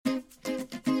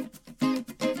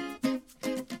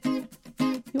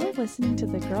listening to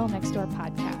the Girl Next Door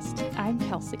podcast. I'm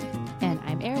Kelsey. And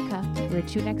I'm Erica. We're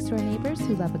two next door neighbors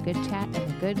who love a good chat and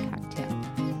a good cocktail.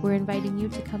 We're inviting you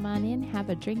to come on in,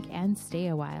 have a drink, and stay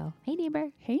a while. Hey, neighbor.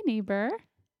 Hey, neighbor.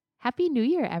 Happy New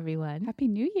Year, everyone. Happy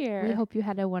New Year. We hope you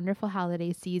had a wonderful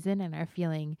holiday season and are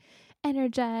feeling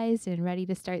energized and ready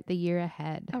to start the year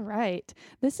ahead. All right.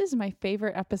 This is my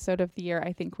favorite episode of the year,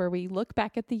 I think, where we look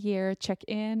back at the year, check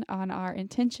in on our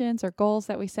intentions or goals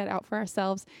that we set out for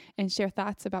ourselves, and share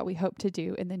thoughts about what we hope to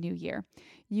do in the new year.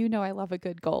 You know I love a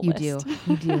good goal list.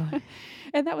 You do.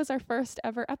 And that was our first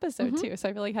ever episode too. So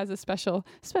I feel like it has a special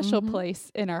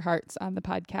place in our hearts on the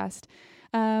podcast.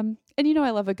 And you know I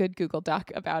love a good Google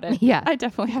Doc about it. Yeah. I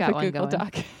definitely have a Google going.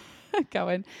 Doc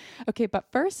going. Okay, but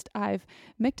first I've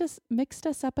mixed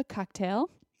us up a cocktail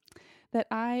that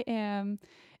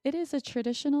it is a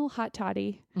traditional hot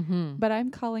toddy, but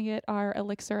I'm calling it our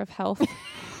elixir of health.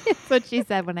 That's what she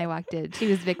said when I walked in. She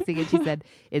was mixing it. She said,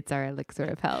 it's our elixir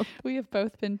of health. We have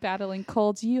both been battling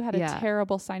colds. You had a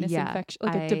terrible sinus infection,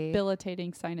 like a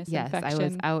debilitating sinus infection. Yes, I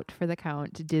was out for the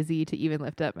count, dizzy to even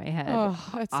lift up my head. Oh,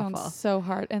 it sounds so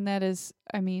hard. And that is,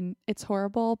 it's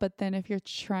horrible. But then if you're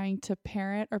trying to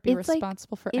parent or be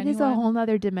responsible for anyone. It is a whole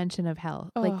nother dimension of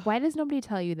health. Like, why does nobody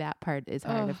tell you that part is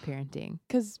hard of parenting?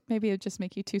 Because maybe it would just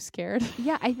make you too scared.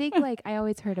 Yeah, I think I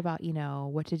always heard about,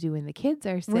 what to do when the kids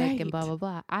are sick and blah, blah,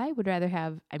 blah. I would rather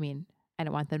have, I don't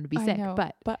want them to be sick,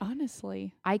 but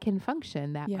honestly, I can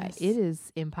function that way. It is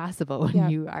impossible when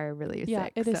you are really sick. Yeah,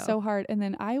 it is so hard. And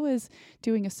then I was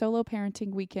doing a solo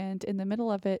parenting weekend. In the middle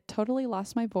of it, totally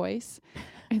lost my voice.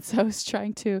 And so I was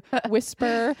trying to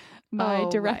whisper my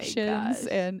directions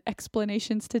and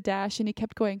explanations to Dash. And he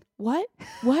kept going, what?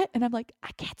 And I'm like,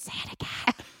 I can't say it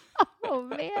again. Oh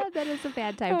man, that is a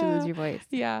bad time to lose your voice.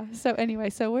 Yeah. So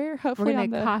anyway, we're hopefully going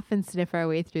to cough and sniff our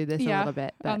way through this a little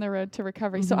bit. On the road to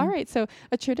recovery. So, all right. So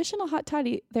a traditional hot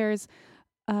toddy, there's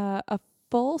a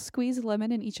full squeezed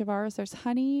lemon in each of ours. There's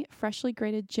honey, freshly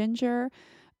grated ginger,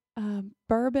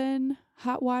 bourbon,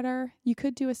 hot water. You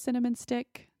could do a cinnamon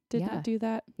stick. Did not do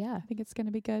that. Yeah. I think it's going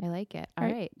to be good. I like it. All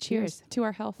right. Cheers to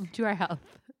our health. To our health.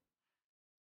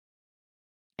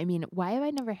 Why have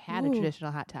I never had a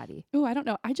traditional hot toddy? Oh, I don't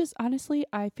know. I just honestly,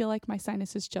 I feel like my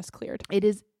sinuses just cleared.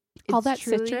 It's all that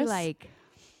truly citrus.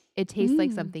 It tastes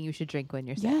like something you should drink when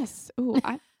you're sick. Yes. Oh,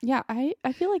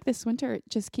 I feel like this winter,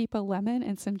 just keep a lemon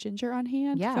and some ginger on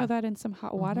hand. Yeah. Throw that in some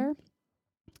hot water.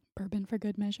 Bourbon for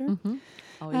good measure.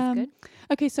 Always good.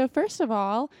 Okay, so first of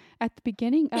all, at the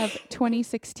beginning of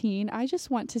 2016, I just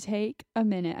want to take a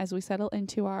minute as we settle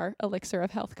into our elixir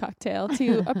of health cocktail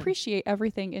to appreciate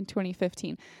everything in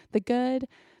 2015. The good,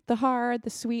 the hard, the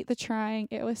sweet, the trying.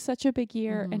 It was such a big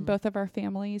year in both of our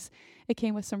families. It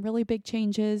came with some really big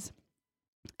changes.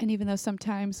 And even though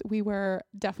sometimes we were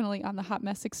definitely on the Hot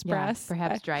Mess Express.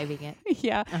 Perhaps driving it.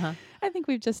 Yeah. I think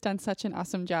we've just done such an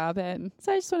awesome job. And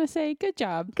so I just want to say good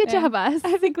job. Good job, us.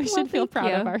 I think we should feel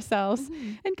proud of ourselves.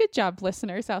 And good job,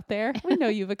 listeners out there. We know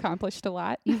you've accomplished a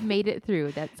lot. You've made it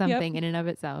through. That's something in and of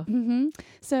itself.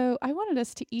 So I wanted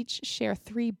us to each share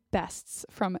 3 bests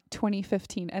from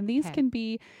 2015. And these can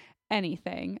be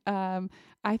anything.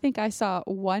 I think I saw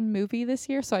one movie this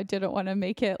year, so I didn't want to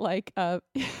make it like a...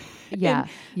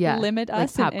 limit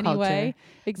us in any way.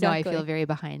 Exactly. No, I feel very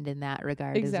behind in that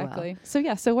regard as well.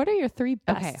 So what are your 3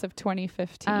 bests of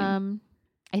 2015?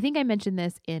 I think I mentioned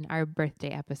this in our birthday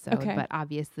episode, but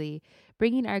obviously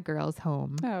bringing our girls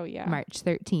home. Oh yeah. March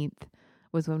 13th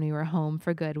was when we were home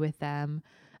for good with them.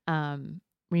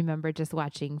 Remember just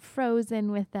watching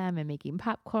Frozen with them and making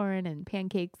popcorn and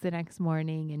pancakes the next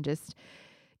morning and just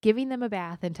giving them a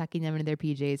bath and tucking them into their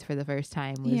PJs for the first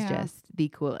time was just the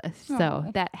coolest. Aww.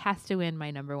 So that has to win my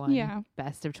number 1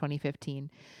 best of 2015.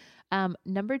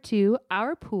 Number 2,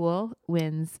 our pool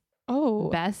wins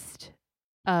best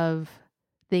of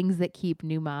things that keep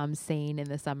new moms sane in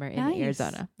the summer in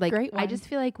Arizona. I just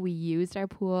feel like we used our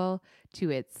pool to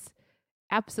its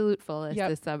absolute fullest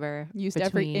this summer. Used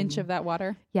every inch of that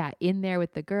water. Yeah, in there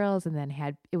with the girls, and then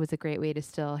it was a great way to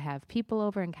still have people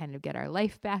over and kind of get our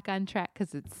life back on track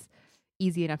because it's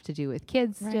easy enough to do with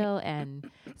kids still.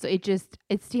 And so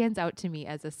it stands out to me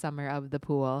as a summer of the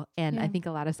pool. And I think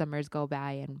a lot of summers go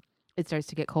by and it starts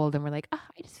to get cold and we're like, I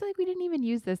just feel like we didn't even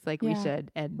use this like we should.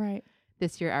 And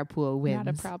this year our pool wins.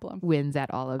 Not a problem. Wins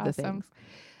at all of the things.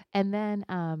 And then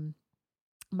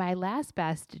my last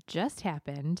best just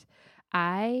happened.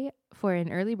 For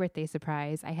an early birthday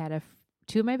surprise, I had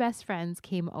 2 of my best friends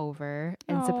came over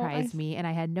and surprised me, and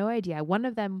I had no idea. One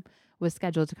of them was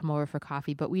scheduled to come over for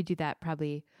coffee, but we do that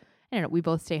probably, I don't know, we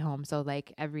both stay home. So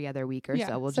like every other week or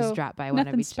so, we'll just drop by one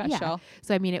of each. Special. Yeah.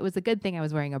 So, it was a good thing I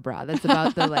was wearing a bra. That's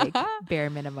about the bare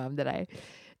minimum that I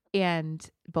And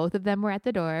both of them were at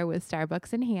the door with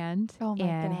Starbucks in hand Oh my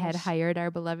and had gosh. hired our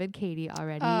beloved Katie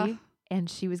already. And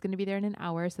she was going to be there in an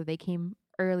hour. So they came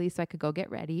early so I could go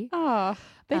get ready. Oh,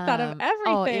 they thought of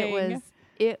Oh, everything.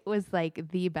 it was like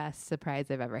the best surprise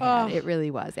I've ever had. Oh, It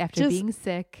really was. After being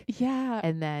sick. Yeah.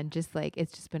 And then just like,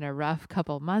 it's just been a rough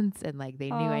couple months and like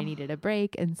they knew I needed a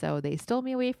break. And so they stole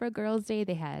me away for girls' day.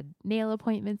 They had nail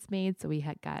appointments made. So we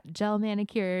had got gel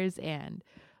manicures and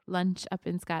lunch up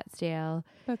in Scottsdale.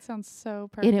 That sounds so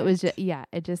perfect. And it was just,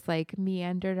 it just like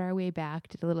meandered our way back,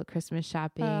 did a little Christmas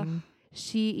shopping.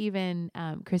 She even,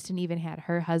 Kristen even had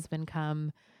her husband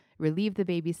come relieve the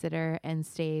babysitter and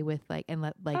stay with like, and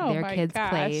let like their kids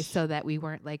play so that we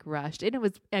weren't like rushed. And it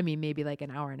was, I mean, maybe like an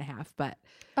hour and a half, but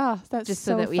that's just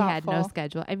so that we had no thoughtful.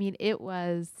 schedule. I mean, it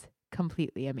was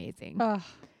completely amazing. Ugh.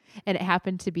 And it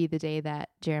happened to be the day that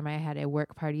Jeremiah had a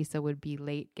work party, so would be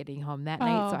late getting home that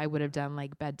night. So I would have done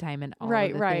like bedtime and all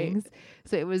of the things.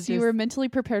 So it was So you were mentally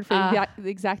prepared for the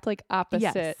exact like opposite.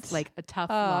 Yes, like a tough,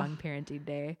 long parenting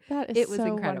day. That is it was so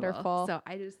incredible. wonderful. So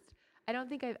I don't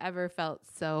think I've ever felt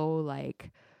so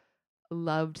like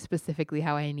loved specifically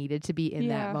how I needed to be in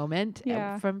that moment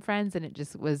from friends. And it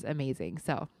just was amazing.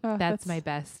 So that's my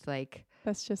best like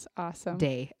that's just awesome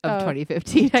day of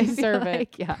 2015. You deserve it.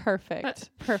 Like, yeah. Perfect.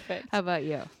 How about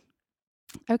you?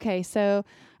 Okay. So,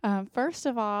 first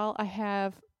of all, I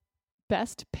have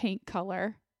best paint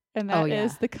color. And that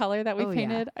is the color that we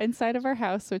painted inside of our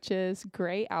house, which is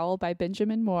Gray Owl by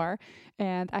Benjamin Moore.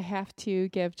 And I have to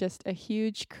give just a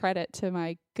huge credit to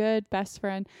my good best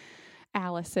friend,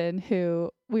 Allison,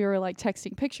 who we were like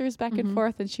texting pictures back and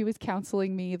forth, and she was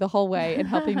counseling me the whole way and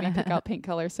helping me pick out paint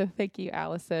colors. So thank you,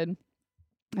 Allison.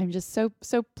 I'm just so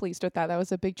pleased with that. That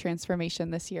was a big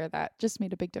transformation this year that just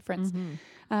made a big difference.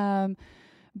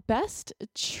 Best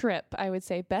trip, I would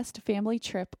say, best family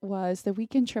trip was the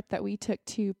weekend trip that we took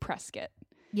to Prescott.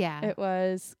 Yeah. It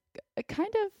was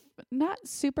kind of not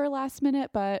super last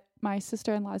minute, but my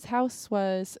sister-in-law's house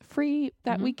was free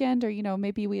that weekend, or,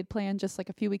 maybe we had planned just like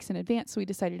a few weeks in advance. So we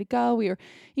decided to go. We were,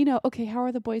 okay, how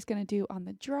are the boys going to do on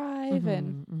the drive?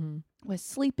 And was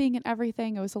sleeping and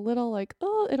everything. It was a little like,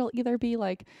 it'll either be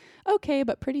like, okay,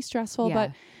 but pretty stressful,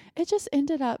 but it just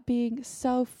ended up being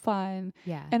so fun.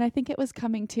 Yeah. And I think it was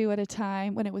coming to at a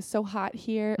time when it was so hot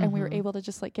here and we were able to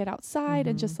just like get outside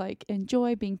and just like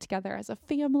enjoy being together as a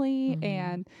family.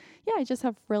 And I just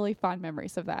have really fond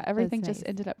memories of that. Everything just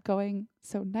ended up going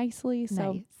so nicely.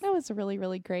 So that was really,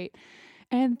 really great.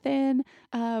 And then,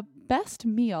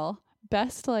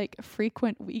 best like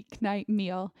frequent weeknight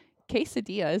meal,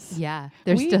 quesadillas. Yeah.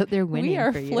 They're winning. We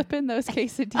are for you. flipping those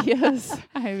quesadillas.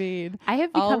 I mean, I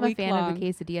have become a fan long. of the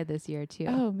quesadilla this year too.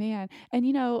 Oh man. And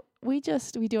we do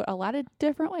it a lot of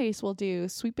different ways. We'll do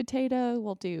sweet potato,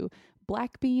 we'll do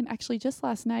black bean. Actually, just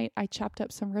last night I chopped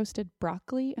up some roasted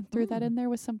broccoli and threw that in there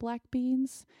with some black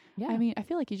beans. Yeah. I mean, I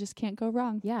feel like you just can't go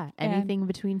wrong. Yeah. Anything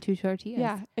between two tortillas.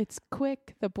 Yeah. It's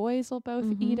quick. The boys will both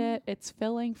eat it. It's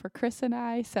filling for Chris and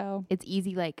I. So it's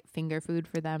easy, like finger food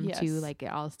for them too. Like it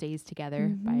all stays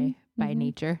together by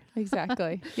nature.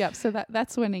 Exactly. Yep. So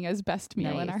that's winning as best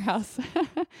meal in our house.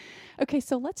 Okay.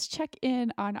 So let's check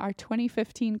in on our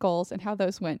 2015 goals and how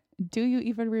those went. Do you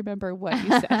even remember what you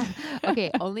said?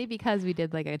 Okay. Only because we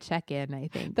did like a check-in, I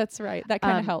think. That's right. That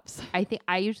kind of helps. I think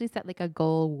I usually set like a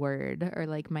goal word or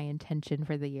like my intention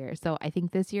for the year. So I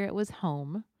think this year it was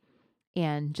home,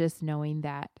 and just knowing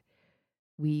that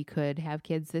we could have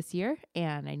kids this year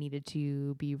and I needed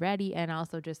to be ready, and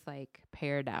also just like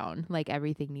pare down, like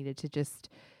everything needed to just,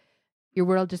 your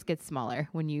world just gets smaller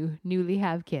when you newly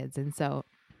have kids. And so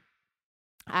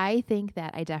I think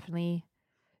that I definitely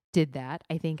did that.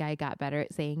 I think I got better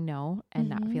at saying no and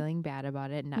not feeling bad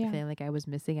about it and not feeling like I was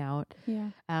missing out. Yeah.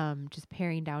 Just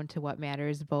paring down to what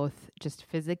matters, both just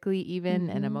physically even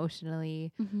and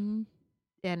emotionally.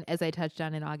 And as I touched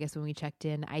on in August when we checked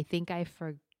in, I think I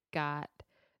forgot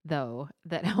though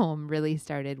that home really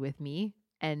started with me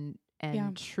and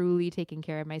truly taking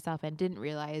care of myself, and didn't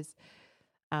realize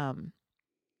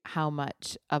how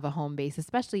much of a home base,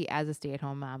 especially as a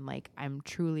stay-at-home mom, like I'm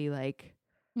truly like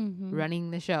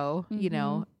running the show,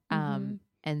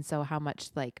 and so how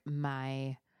much like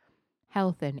my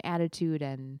health and attitude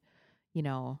and,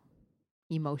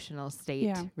 emotional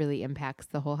state really impacts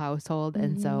the whole household.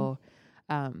 And so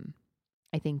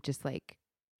I think just like,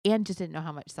 and just didn't know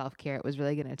how much self-care it was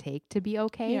really going to take to be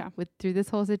okay through this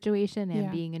whole situation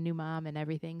and being a new mom and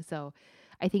everything. So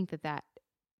I think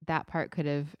that part could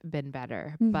have been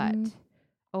better, but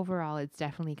overall it's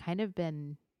definitely kind of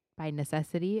been by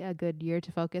necessity a good year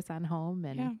to focus on home.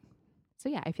 And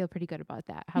so I feel pretty good about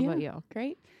that. How about you?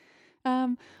 Great.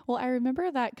 Well, I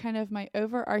remember that kind of my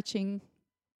overarching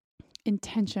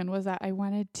intention was that I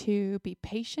wanted to be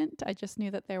patient. I just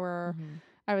knew that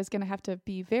I was going to have to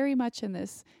be very much in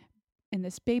this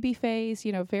baby phase,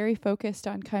 very focused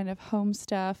on kind of home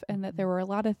stuff, and that there were a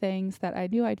lot of things that I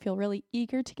knew I'd feel really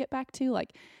eager to get back to,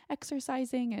 like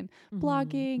exercising and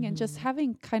blogging and just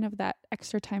having kind of that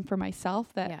extra time for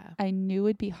myself that I knew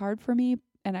would be hard for me.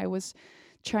 And I was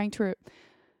trying to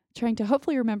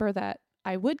hopefully remember that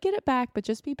I would get it back, but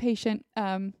just be patient.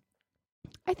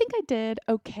 I think I did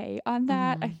okay on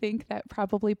that. I think that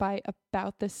probably by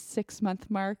about the 6-month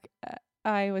mark,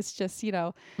 I was just,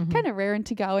 kind of raring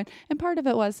to go. And part of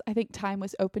it was, I think time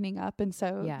was opening up. And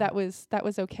so that was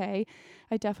okay.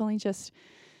 I definitely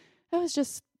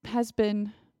has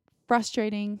been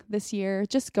frustrating this year,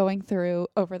 just going through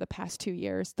over the past 2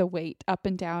 years, the weight up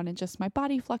and down and just my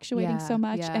body fluctuating so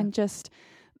much. And just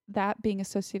that being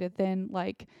associated then,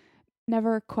 like,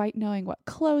 never quite knowing what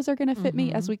clothes are going to fit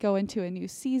me as we go into a new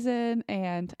season.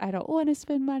 And I don't want to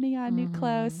spend money on new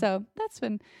clothes. So that's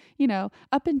been,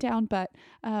 up and down, but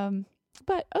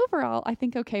overall I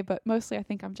think okay, but mostly I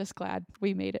think I'm just glad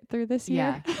we made it through this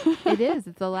year. Yeah, it is.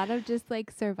 It's a lot of just like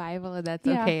survival, and that's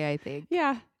okay, I think.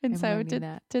 Yeah. And so did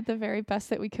the very best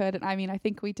that we could. And I mean, I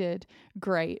think we did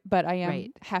great, but I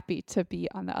am happy to be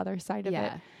on the other side of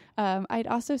it. I'd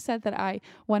also said that I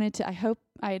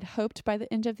had hoped by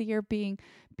the end of the year be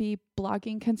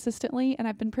blogging consistently, and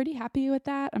I've been pretty happy with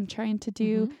that. I'm trying to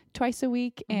do twice a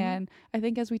week, and I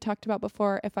think, as we talked about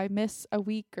before, if I miss a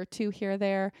week or two here or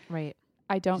there,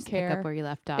 I don't just care. Pick up where you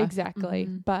left off. Exactly.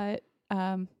 But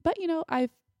I've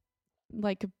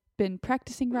been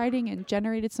practicing writing and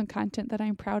generated some content that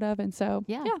I'm proud of, and so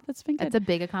that's been good. That's a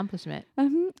big accomplishment.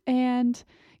 And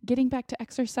getting back to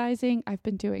exercising, I've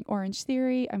been doing Orange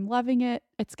Theory. I'm loving it.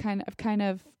 I've kind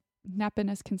of not been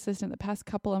as consistent the past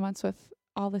couple of months with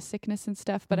all the sickness and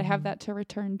stuff, but I have that to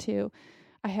return to.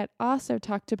 I had also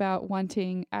talked about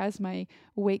wanting, as my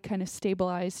weight kind of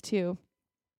stabilized, to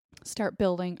start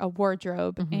building a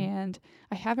wardrobe, and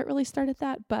I haven't really started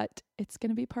that, but it's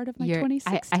going to be part of my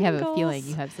 2016 I have goals. a feeling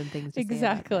you have some things to say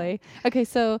Exactly. Okay,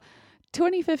 so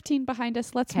 2015 behind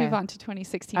us. Let's move on to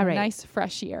 2016. All right. A nice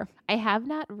fresh year. I have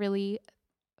not really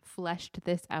fleshed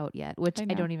this out yet, which I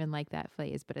don't even like that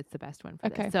phrase, but it's the best one for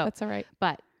this. So that's all right.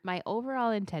 But my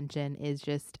overall intention is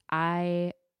just,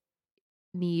 I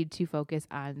need to focus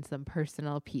on some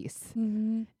personal peace.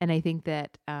 And I think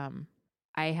that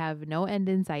I have no end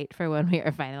in sight for when we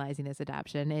are finalizing this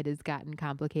adoption. It has gotten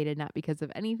complicated, not because of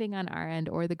anything on our end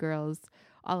or the girls.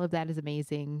 All of that is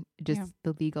amazing. Just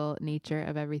the legal nature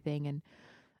of everything and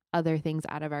other things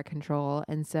out of our control.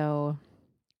 And so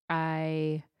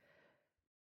I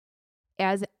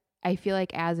feel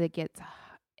like as it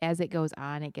goes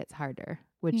on, it gets harder,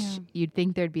 which you'd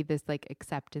think there'd be this like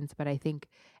acceptance. But I think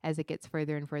as it gets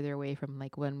further and further away from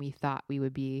like when we thought we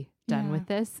would be done with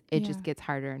this, it just gets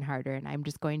harder and harder. And I'm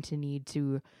just going to need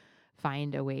to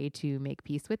find a way to make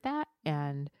peace with that.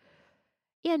 And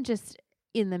just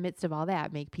in the midst of all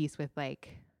that, make peace with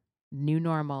like new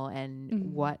normal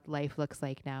and what life looks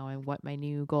like now and what my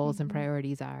new goals and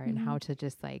priorities are and how to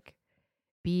just like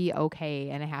be okay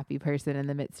and a happy person in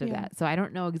the midst of that. So I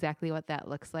don't know exactly what that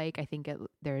looks like. I think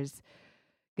there's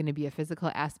going to be a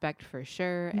physical aspect for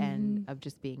sure, and of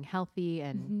just being healthy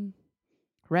and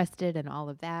rested and all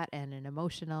of that, and an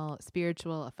emotional,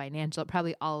 spiritual, a financial,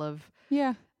 probably all of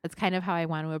that's kind of how I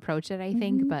want to approach it, I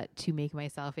think, but to make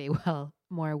myself a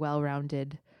more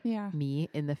well-rounded me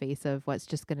in the face of what's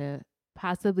just going to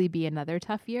possibly be another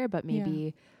tough year, but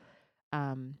maybe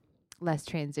less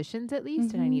transitions at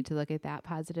least. And I need to look at that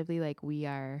positively. Like we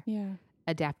are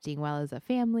adapting well as a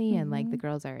family, and like the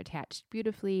girls are attached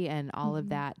beautifully, and all of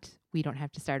that. We don't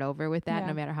have to start over with that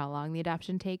no matter how long the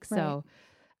adoption takes. Right. So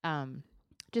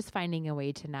just finding a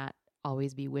way to not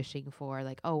always be wishing for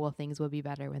like, oh, well, things will be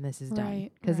better when this is done.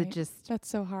 Because it just, that's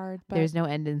so hard. But there's no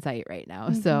end in sight right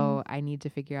now. So I need to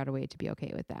figure out a way to be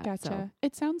okay with that. Gotcha. So.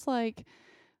 It sounds like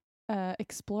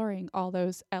exploring all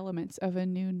those elements of a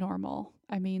new normal.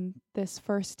 I mean, this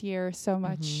first year, so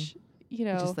much,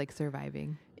 just like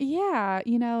surviving. Yeah.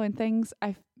 And things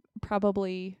I've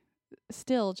probably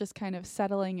still just kind of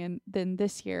settling, and then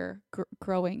this year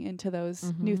growing into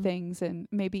those new things, and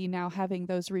maybe now having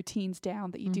those routines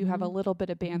down that you do have a little bit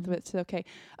of bandwidth to,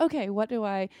 okay, what do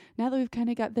now that we've kind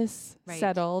of got this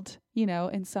settled,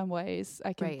 in some ways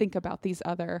I can think about these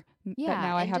other, that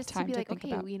now I have time to like, think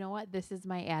okay, about. You know what, this is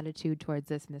my attitude towards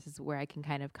this, and this is where I can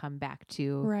kind of come back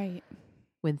to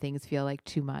when things feel like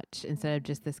too much, instead of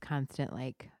just this constant,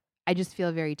 like, I just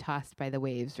feel very tossed by the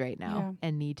waves right now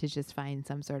and need to just find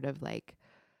some sort of like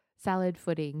solid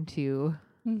footing to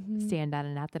stand on.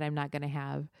 And not that I'm not going to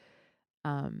have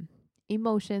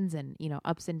emotions and,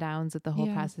 ups and downs with the whole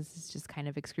Yeah. process is just kind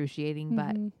of excruciating,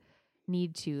 but Mhm.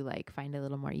 need to like find a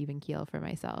little more even keel for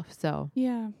myself. So,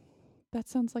 Yeah. That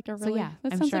sounds like a so really yeah,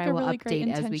 that I'm sounds sure like I a will really great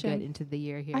update as we get intention. into the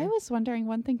year here. I was wondering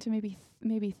one thing to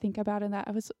maybe think about in that.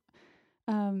 I was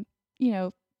um you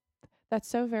know, that's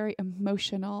so very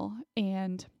emotional,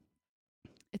 and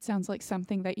it sounds like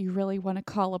something that you really want to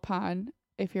call upon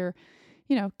if you're,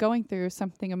 going through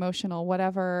something emotional,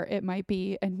 whatever it might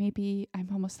be. And maybe I'm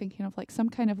almost thinking of like some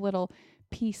kind of little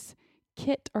piece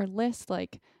kit or list,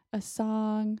 like a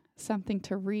song, something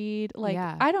to read. Like,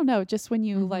 Yeah. I don't know, just when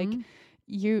you like Mhm.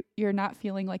 you're not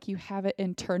feeling like you have it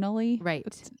internally, Right.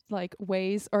 like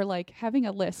ways, or like having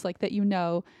a list like that,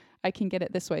 I can get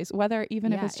it this ways, whether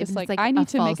even if Yeah, it's just it's like like I a need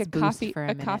to make false a boost for a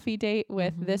minute. coffee date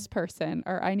with Mhm. this person,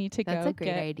 or I need to That's go a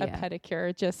great get idea. a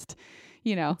pedicure, just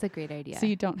That's a great idea. so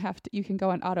you don't have to, you can go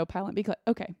on autopilot and be like,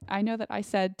 okay, I know that I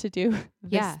said to do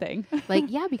this Yeah. thing.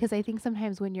 Because I think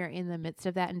sometimes when you're in the midst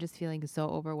of that and just feeling so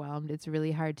overwhelmed, it's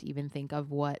really hard to even think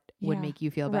of what would Yeah, make you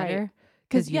feel right. better.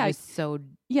 'Cause, Because you're yeah, just so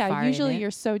Yeah, far usually in it.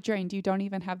 you're so drained, you don't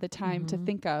even have the time to Mhm.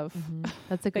 think of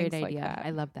That's a great things like idea. that. I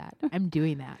love that. I'm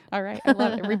doing that. All right, I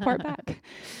love it. Report back.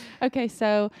 Okay,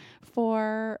 so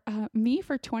for me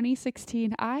for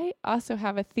 2016, I also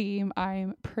have a theme.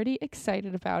 I'm pretty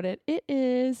excited about it. It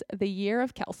is the year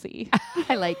of Kelsey.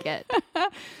 I like it.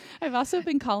 I've also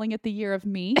been calling it the year of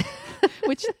me,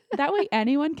 which that way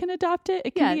anyone can adopt it.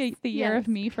 It can be the year of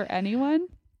me for anyone.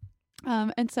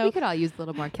 And so we could all use a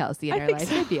little more Kelsey in I our think life.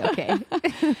 so. It'd be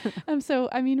okay. So,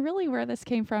 I mean, really where this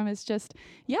came from is just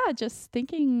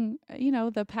thinking,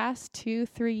 the past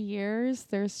 2-3 years,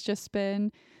 there's just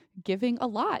been giving a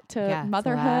lot to Yeah, it's a lot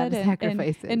motherhood of and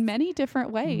sacrifices. in many different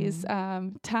ways,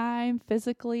 time,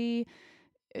 physically,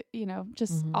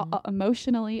 just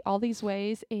emotionally, all these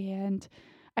ways. And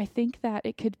I think that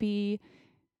it could be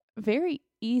very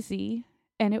easy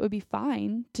and it would be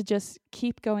fine to just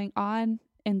keep going on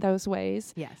in those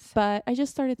ways. Yes. But I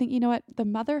just started thinking, you know what, the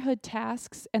motherhood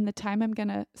tasks and the time I'm going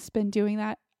to spend doing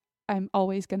that, I'm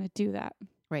always going to do that.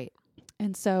 Right.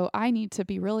 And so I need to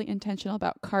be really intentional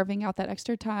about carving out that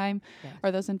extra time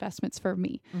or those investments for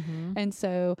me. And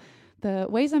so the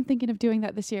ways I'm thinking of doing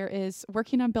that this year is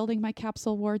working on building my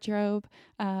capsule wardrobe.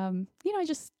 I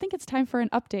just think it's time for an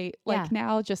update. Like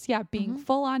now, just, being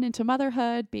full on into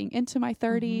motherhood, being into my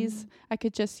 30s, I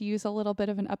could just use a little bit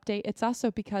of an update. It's also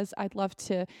because I'd love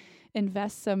to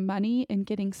invest some money in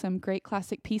getting some great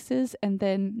classic pieces and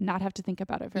then not have to think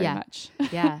about it very much.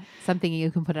 Something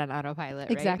you can put on autopilot,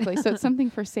 right? Exactly. So it's something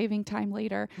for saving time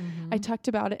later. I talked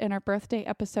about it in our birthday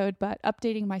episode, but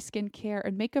updating my skincare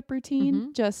and makeup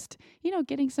routine, just,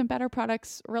 getting some better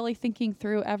products, really thinking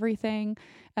through everything,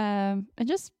 and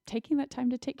just taking that time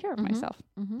to take care of myself.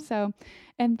 So,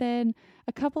 and then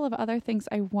a couple of other things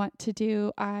I want to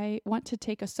do. I want to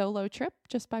take a solo trip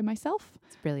just by myself.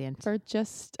 It's brilliant. For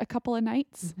just a couple of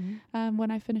nights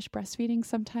when I finish breastfeeding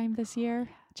sometime this year.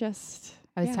 I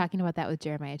was talking about that with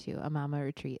Jeremiah too, a mama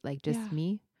retreat, like just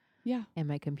me and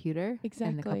my computer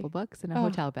and a couple books and a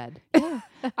hotel bed.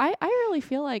 I really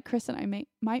feel like Chris and I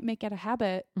might make it a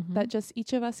habit that just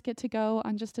each of us get to go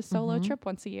on just a solo trip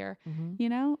once a year.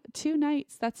 2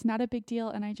 nights, that's not a big deal.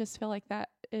 And I just feel like that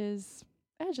is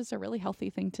just a really healthy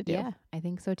thing to do. Yeah, I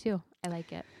think so too. I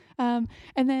like it. And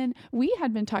then we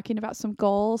had been talking about some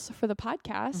goals for the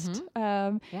podcast.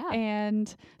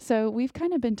 And so we've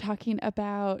kind of been talking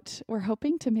about, we're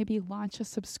hoping to maybe launch a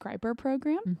subscriber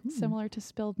program similar to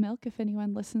Spilled Milk, if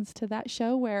anyone listens to that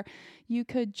show, where you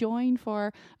could join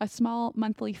for a small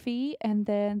monthly fee and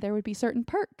then there would be certain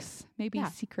perks, maybe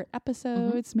secret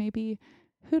episodes, maybe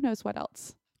who knows what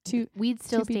else. We'd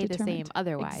still stay the same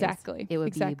otherwise. Exactly. It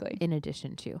would be in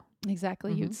addition to.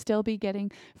 Exactly. You'd still be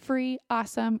getting free,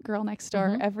 awesome Girl Next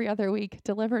Door every other week,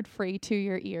 delivered free to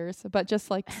your ears, but just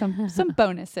like some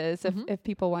bonuses if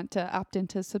people want to opt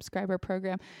into a subscriber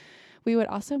program. We would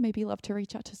also maybe love to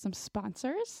reach out to some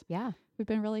sponsors. Yeah. We've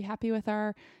been really happy with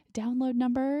our download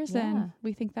numbers and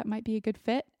we think that might be a good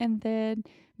fit. And then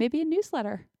maybe a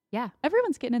newsletter. Yeah.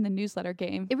 Everyone's getting in the newsletter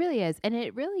game. It really is. And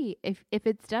it really, if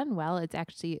it's done well, it's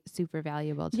actually super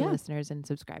valuable to listeners and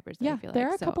subscribers. Yeah. I feel there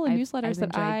like. are a couple of newsletters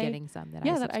that I getting some that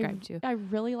I subscribe to. I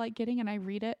really like getting, and I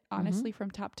read it honestly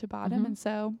from top to bottom. And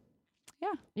so,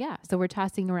 yeah. So we're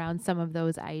tossing around some of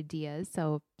those ideas.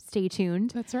 So stay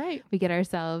tuned. That's right. We get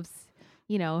ourselves,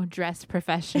 dressed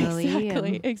professionally.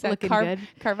 Exactly. Looking good.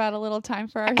 Carve out a little time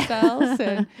for ourselves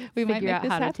and we might make out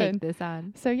this how happen. to take this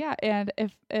on. So and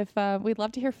if we'd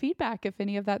love to hear feedback, if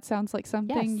any of that sounds like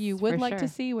something you would like to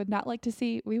see, would not like to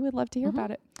see, we would love to hear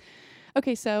about it.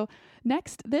 Okay. So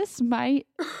next, this might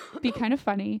be kind of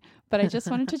funny, but I just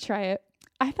wanted to try it.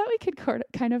 I thought we could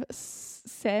kind of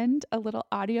send a little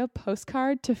audio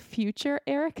postcard to future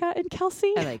Erica and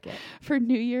Kelsey I like it. for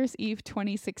New Year's Eve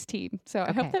 2016. So I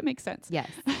hope Okay. that makes sense. Yes.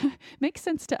 Makes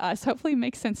sense to us. Hopefully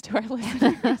makes sense to our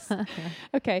listeners.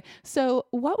 Okay. So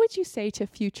what would you say to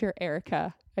future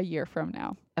Erica a year from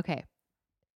now? Okay.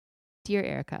 Dear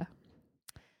Erica,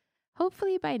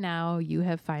 hopefully by now you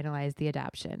have finalized the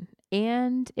adoption.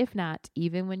 And if not,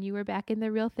 even when you were back in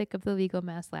the real thick of the legal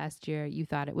mess last year, you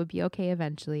thought it would be okay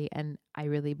eventually, and I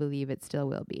really believe it still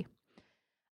will be.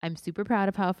 I'm super proud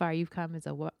of how far you've come as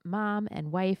a mom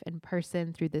and wife and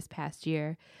person through this past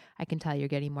year. I can tell you're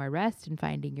getting more rest and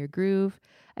finding your groove.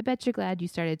 I bet you're glad you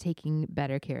started taking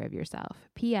better care of yourself.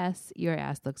 P.S. Your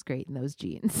ass looks great in those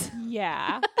jeans.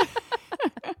 Yeah.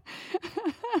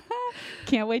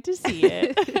 Can't wait to see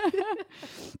it.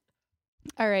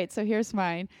 All right, so here's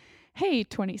mine. Hey,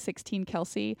 2016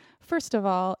 Kelsey. First of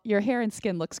all, your hair and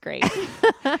skin looks great.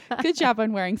 Good job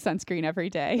on wearing sunscreen every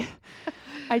day.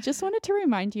 I just wanted to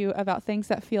remind you about things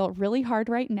that feel really hard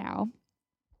right now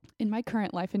in my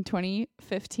current life in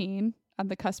 2015, on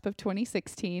the cusp of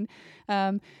 2016.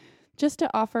 Just to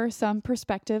offer some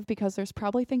perspective, because there's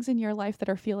probably things in your life that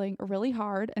are feeling really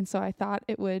hard. And so I thought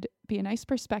it would be a nice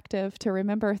perspective to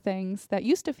remember things that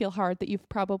used to feel hard that you've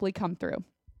probably come through.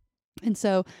 And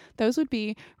so those would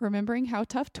be remembering how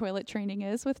tough toilet training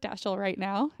is with Dashiell right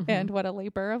now, and what a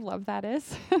labor of love that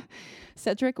is.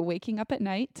 Cedric waking up at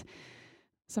night,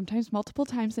 sometimes multiple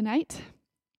times a night,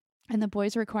 and the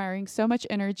boys requiring so much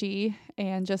energy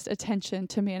and just attention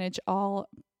to manage all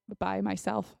by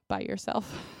myself, by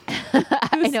yourself.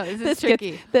 I know, this is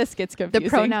tricky. This gets confusing. The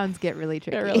pronouns get really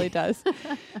tricky. It really does.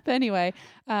 But anyway,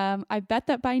 I bet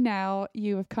that by now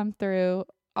you have come through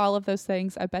all of those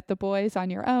things. I bet the boys on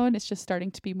your own, it's just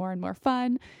starting to be more and more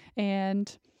fun.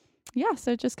 And yeah,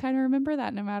 so just kind of remember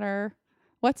that no matter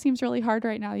what seems really hard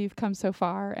right now, you've come so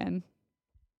far. And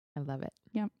I love it.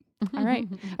 Yep. All right.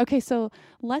 Okay, so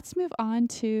let's move on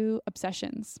to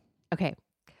obsessions. Okay.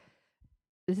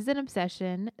 This is an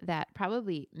obsession that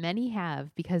probably many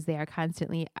have because they are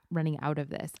constantly running out of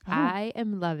this. Oh. I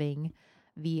am loving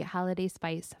the Holiday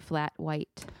Spice Flat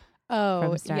White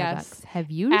from Starbucks. Yes. Have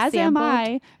you As sampled? am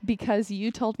I, because you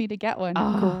told me to get one.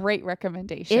 Oh, Great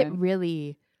recommendation. It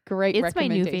really, Great it's my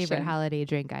new recommendation. favorite holiday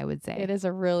drink, I would say. It is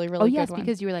a really, really good yes, one.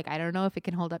 because you were like, I don't know if it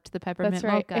can hold up to the peppermint That's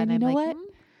right. mocha. And you I'm know like, what?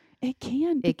 It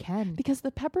can. It can. Because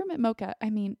the peppermint mocha, I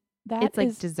mean, It's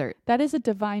like dessert. That is a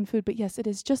divine food, but yes, it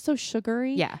is just so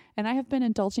sugary. Yeah. And I have been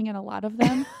indulging in a lot of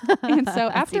them. And so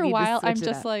after a while, I'm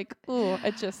just like, oh,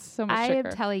 it's just so much sugar. I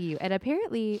am telling you. And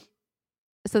apparently,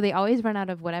 so they always run out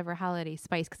of whatever holiday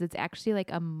spice because it's actually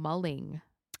like a mulling.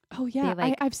 Oh, yeah. They,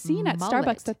 like, I've seen at mull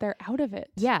Starbucks it. that they're out of it.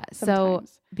 Yeah. Sometimes.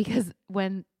 So because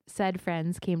when said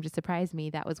friends came to surprise me,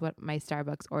 that was what my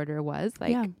Starbucks order was.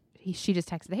 Like, Yeah. she just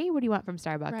texted, hey, what do you want from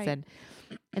Starbucks? Right.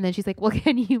 And then she's like, well,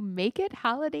 can you make it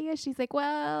holiday-ish? She's like,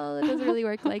 well, it doesn't really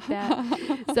work like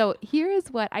that. So here is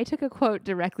what I took a quote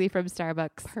directly from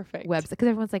Starbucks Perfect. website because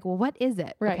everyone's like, well, what is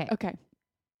it? Right. Okay.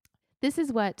 This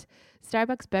is what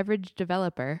Starbucks beverage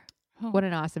developer, Oh. what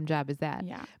an awesome job is that,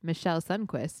 Yeah. Michelle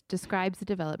Sundquist, describes the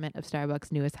development of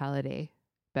Starbucks' newest holiday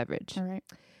beverage. All right.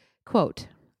 Quote,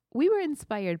 we were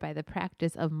inspired by the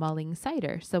practice of mulling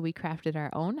cider, so we crafted our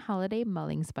own holiday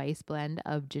mulling spice blend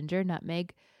of ginger,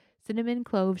 nutmeg, cinnamon,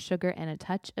 clove, sugar, and a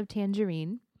touch of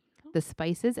tangerine. The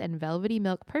spices and velvety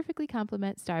milk perfectly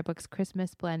complement Starbucks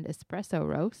Christmas blend espresso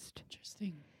roast.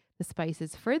 Interesting. The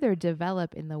spices further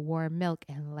develop in the warm milk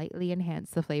and lightly enhance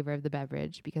the flavor of the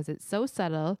beverage because it's so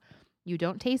subtle, you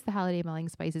don't taste the holiday mulling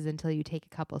spices until you take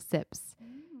a couple sips.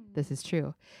 This is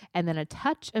true. And then a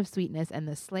touch of sweetness and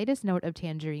the slightest note of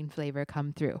tangerine flavor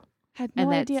come through. Had no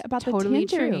And that's idea about totally the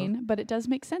tangerine, but it does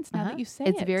make sense now that you say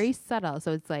it. It's very subtle.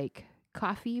 So it's like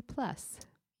coffee plus,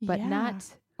 but Yeah. not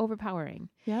overpowering.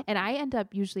 Yep. And I end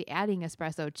up usually adding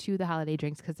espresso to the holiday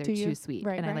drinks because they're Do you? too sweet.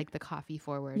 Right, and I right. like the coffee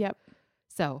forward. Yep.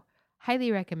 So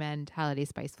highly recommend Holiday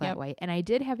Spice Flat Yep. White. And I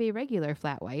did have a regular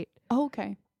flat white Oh,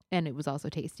 okay. and it was also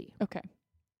tasty. Okay.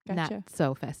 Gotcha. Not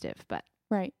so festive, but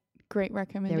Right. Great there we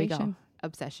recommendation. go.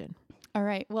 Obsession. All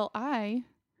right. Well, I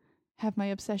have my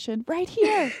obsession right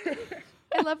here.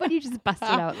 I love when you just bust it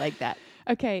out like that.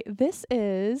 Okay. This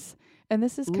is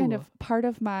kind Ooh. of part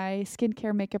of my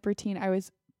skincare makeup routine. I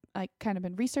was kind of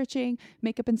been researching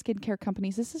makeup and skincare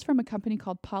companies. This is from a company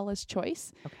called Paula's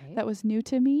Choice. Okay. That was new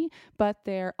to me, but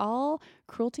they're all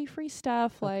cruelty-free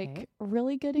stuff, Okay. like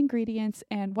really good ingredients.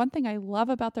 And one thing I love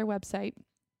about their website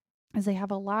is they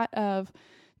have a lot of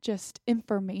just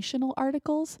informational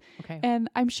articles. Okay. And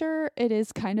I'm sure it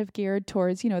is kind of geared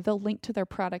towards, they'll link to their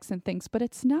products and things, but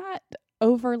it's not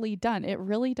overly done. It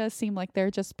really does seem like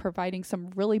they're just providing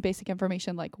some really basic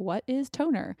information, like what is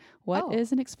toner? What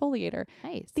is an exfoliator?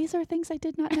 Nice. These are things I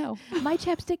did not know. My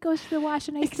chapstick goes to the wash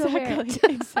and I still wear it.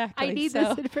 Exactly. I need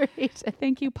this information.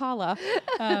 Thank you, Paula.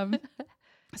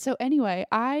 So anyway,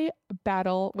 I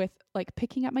battle with like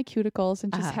picking up my cuticles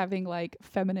and just having like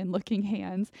feminine looking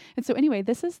hands. And so anyway,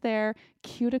 this is their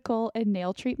cuticle and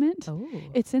nail treatment. Oh.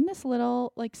 It's in this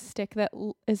little like stick that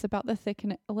is about the thick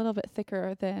and a little bit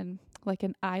thicker than like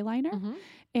an eyeliner. Mm-hmm.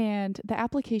 And the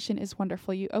application is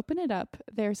wonderful. You open it up,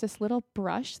 there's this little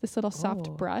brush, this little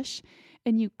soft brush,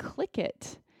 and you click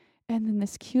it. And then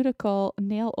this cuticle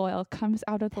nail oil comes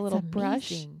out of the little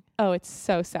brush. Oh, it's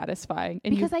so satisfying.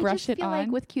 And because you brush I just feel on.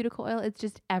 like with cuticle oil, it's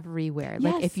just everywhere.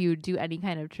 Yes. Like if you do any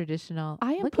kind of traditional,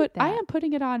 I am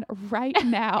putting it on right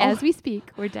now. As we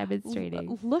speak, we're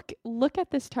demonstrating. Look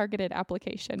at this targeted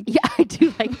application. Yeah, I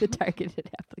do like the targeted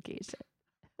application.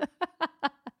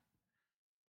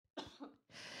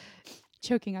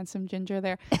 Choking on some ginger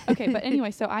there. Okay, but anyway,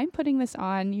 so I'm putting this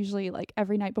on usually like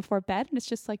every night before bed, and it's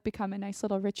just like become a nice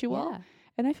little ritual. Yeah.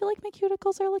 And I feel like my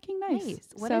cuticles are looking nice.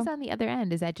 What is on the other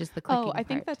end? Is that just the clicking? Oh, I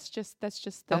think that's just the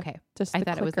okay. Just I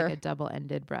thought it was like a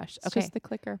double-ended brush. It's just the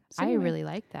clicker. So I really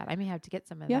like that. I may have to get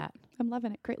some of that. I'm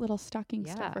loving it. Great little stocking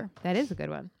stuffer. That is a good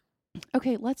one.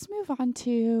 Okay, let's move on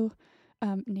to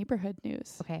neighborhood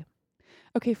news.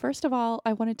 Okay. First of all,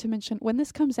 I wanted to mention when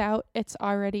this comes out, it's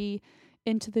already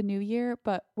into the new year,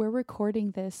 but we're recording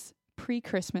this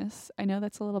pre-Christmas. I know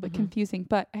that's a little bit confusing,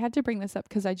 but I had to bring this up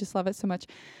because I just love it so much.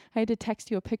 I had to text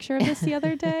you a picture of this the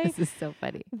other day. This is so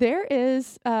funny. There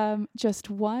is just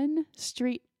one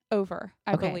street over,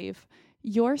 I believe,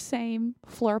 your same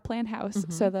floor plan house.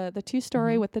 So the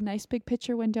 2-story with the nice big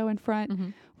picture window in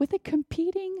front with a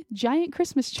competing giant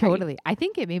Christmas tree. Totally. I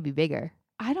think it may be bigger.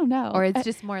 I don't know. Or it's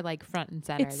just more like front and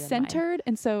center. It's centered,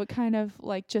 and so it kind of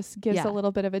like just gives a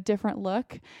little bit of a different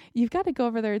look. You've got to go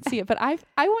over there and see it. But I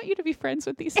want you to be friends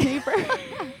with these neighbors.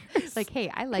 Like, hey,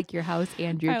 I like your house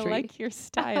and your tree. I like your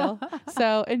style.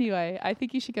 So anyway, I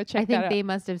think you should go check that out. I think they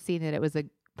must have seen that it was a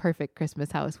perfect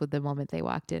Christmas house with the moment they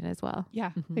walked in as well.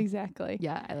 Yeah, exactly.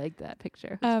 Yeah, I like that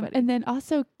picture. And then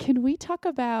also, can we talk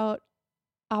about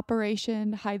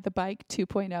Operation Hide the Bike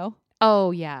 2.0?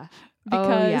 Oh, yeah.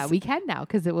 Because we can now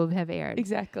because it will have aired.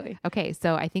 Exactly. Okay,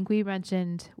 so I think we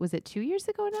mentioned, was it 2 years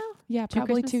ago now? Yeah,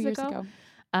 probably 2 years ago.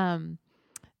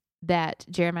 That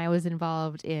Jeremiah was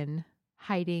involved in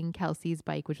hiding Kelsey's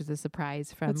bike, which was a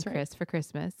surprise from Chris for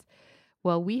Christmas.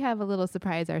 Well, we have a little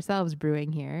surprise ourselves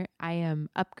brewing here. I am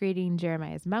upgrading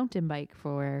Jeremiah's mountain bike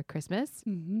for Christmas.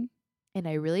 And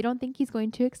I really don't think he's going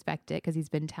to expect it because he's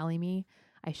been telling me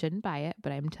I shouldn't buy it,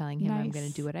 but I'm telling him I'm going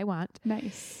to do what I want.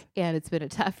 Nice. And it's been a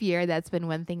tough year. That's been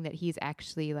one thing that he's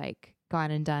actually like gone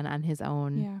and done on his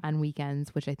own on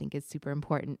weekends, which I think is super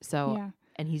important. So,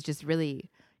 and he's just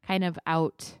really kind of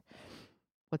out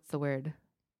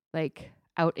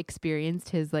experienced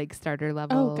his like starter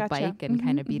level bike and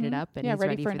kind of beat it up and he's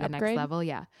ready for the next level.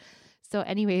 Yeah. So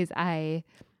anyways,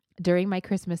 during my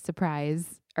Christmas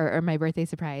surprise or my birthday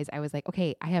surprise, I was like,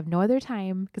 okay, I have no other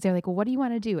time. Cause they're like, well, what do you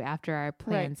want to do after our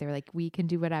plans? They were like, we can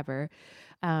do whatever.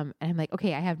 And I'm like,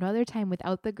 okay, I have no other time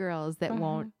without the girls that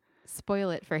won't spoil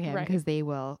it for him. Cause they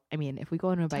will, I mean, if we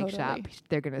go into a bike shop,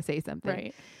 they're going to say something.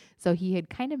 Right. So he had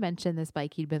kind of mentioned this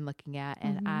bike he'd been looking at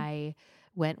and I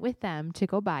went with them to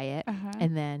go buy it.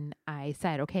 And then I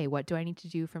said, okay, what do I need to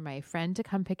do for my friend to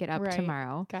come pick it up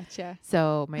tomorrow? Gotcha.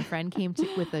 So my friend came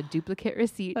with a duplicate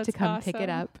receipt to come pick it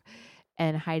up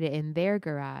and hide it in their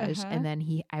garage. And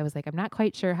then I was like, I'm not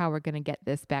quite sure how we're going to get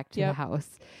this back to the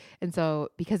house. And so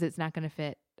because it's not going to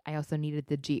fit, I also needed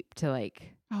the Jeep to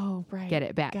like get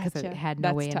it back because it had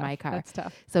no way in my car. That's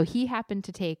tough. So he happened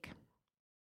to take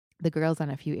the girls on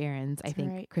a few errands, I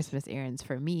think Christmas errands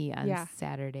for me on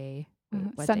Saturday.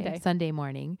 Sunday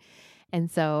morning. And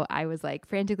so I was like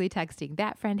frantically texting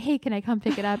that friend, hey, can I come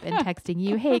pick it up? And texting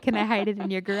you, hey, can I hide it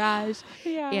in your garage?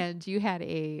 And you had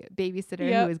a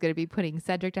babysitter who was going to be putting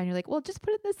Cedric down. You're like, well, just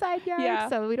put it in the side yard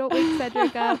so we don't wake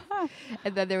Cedric up.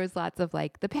 And then there was lots of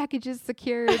like, the package is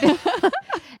secured.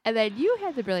 And then you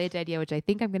had the brilliant idea, which I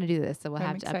think I'm going to do this. So we'll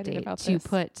have to update to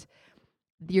put,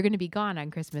 you're going to be gone on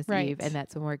Christmas Eve. And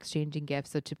that's when we're exchanging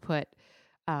gifts. So to put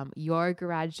your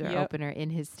garage door opener in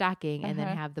his stocking and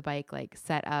then have the bike like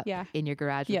set up in your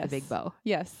garage with the big bow.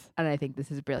 Yes. And I think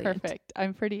this is brilliant. Perfect.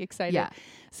 I'm pretty excited. Yeah.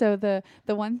 So the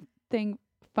one thing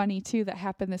funny too that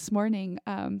happened this morning,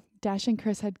 Dash and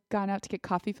Chris had gone out to get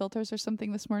coffee filters or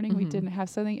something this morning. We didn't have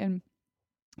something and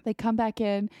they come back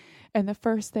in and the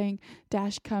first thing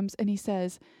Dash comes and he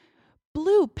says,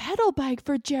 blue pedal bike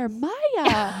for Jeremiah.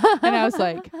 And I was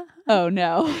like, oh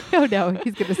no. Oh no,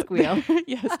 he's going to squeal.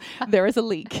 Yes, there is a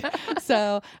leak.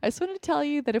 So I just wanted to tell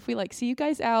you that if we like see you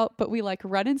guys out, but we like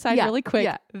run inside Yeah, really quick,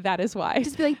 yeah. that is why.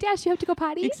 Just be like, Dash, you have to go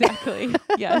potty. Exactly.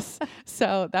 Yes.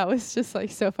 So that was just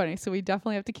like so funny. So we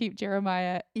definitely have to keep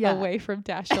Jeremiah away from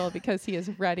Dashel because he is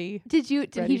ready. Did he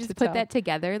ready just to put tell. that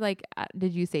together? Like,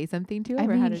 did you say something to him? I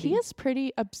or how mean, did he is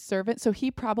pretty observant. So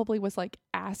he probably was like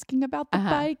asking about the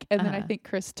bike. And then I think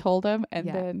Chris told him.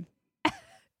 And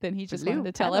then he just wanted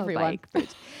to tell everyone.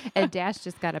 And Dash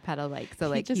just got a pedal bike. So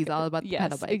like he's all about the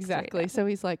pedal bike. Exactly. So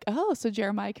he's like, oh, so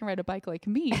Jeremiah can ride a bike like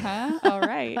me, huh? All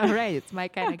right. All right. It's my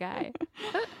kind of guy.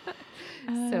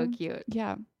 So cute.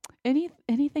 Yeah.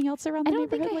 Anything else around the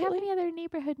neighborhood I don't think I have lately? any other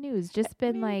neighborhood news. Just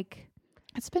been like,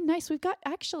 It's been nice. We've got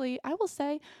actually, I will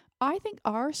say, I think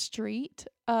our street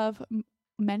of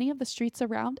many of the streets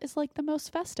around is like the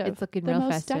most festive. it's looking the real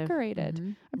most festive. decorated.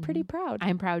 Mhm, I'm pretty proud.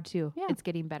 I'm proud too. Yeah. It's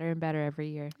getting better and better every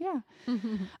year. Yeah.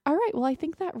 All right. Well, I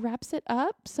think that wraps it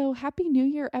up. So happy New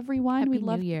Year, everyone. Happy We'd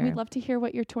New Year. We'd love to hear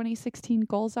what your 2016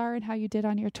 goals are and how you did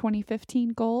on your 2015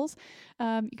 goals.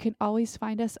 You can always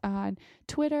find us on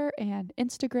Twitter and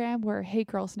Instagram. We're Hey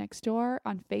Girls Next Door.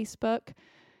 On Facebook,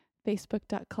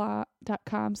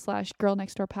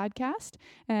 facebook.com/girlnextdoorpodcast.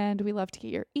 And we love to get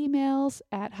your emails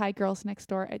at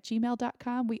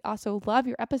higirlsnextdoor@gmail.com. We also love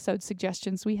your episode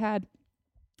suggestions. We had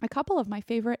a couple of my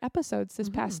favorite episodes this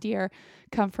past year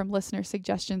come from listener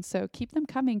suggestions, so keep them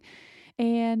coming.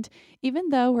 And even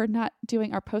though we're not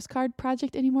doing our postcard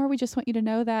project anymore, we just want you to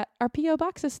know that our P.O.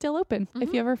 box is still open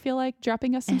if you ever feel like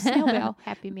dropping us some snail mail.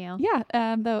 Happy mail. Yeah,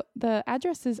 the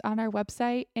address is on our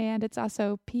website, and it's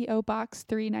also P.O. Box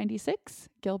 396,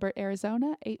 Gilbert,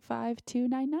 Arizona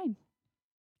 85299.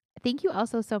 Thank you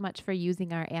also so much for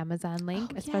using our Amazon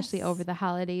link, especially yes. over the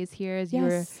holidays here as you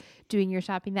were doing your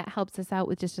shopping. That helps us out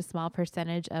with just a small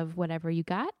percentage of whatever you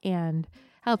got and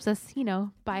helps us,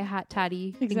 buy hot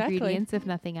toddy ingredients, if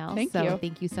nothing else. Thank you.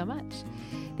 Thank you so much.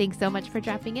 Thanks so much for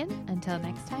dropping in. Until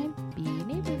next time, be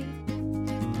neighborly.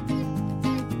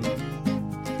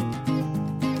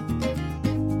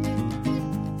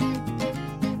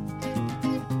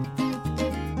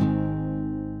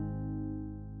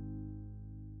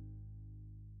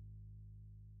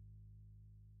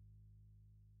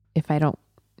 If I don't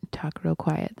talk real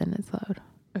quiet, then it's loud.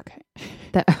 Okay.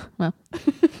 Well,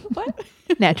 What?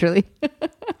 naturally.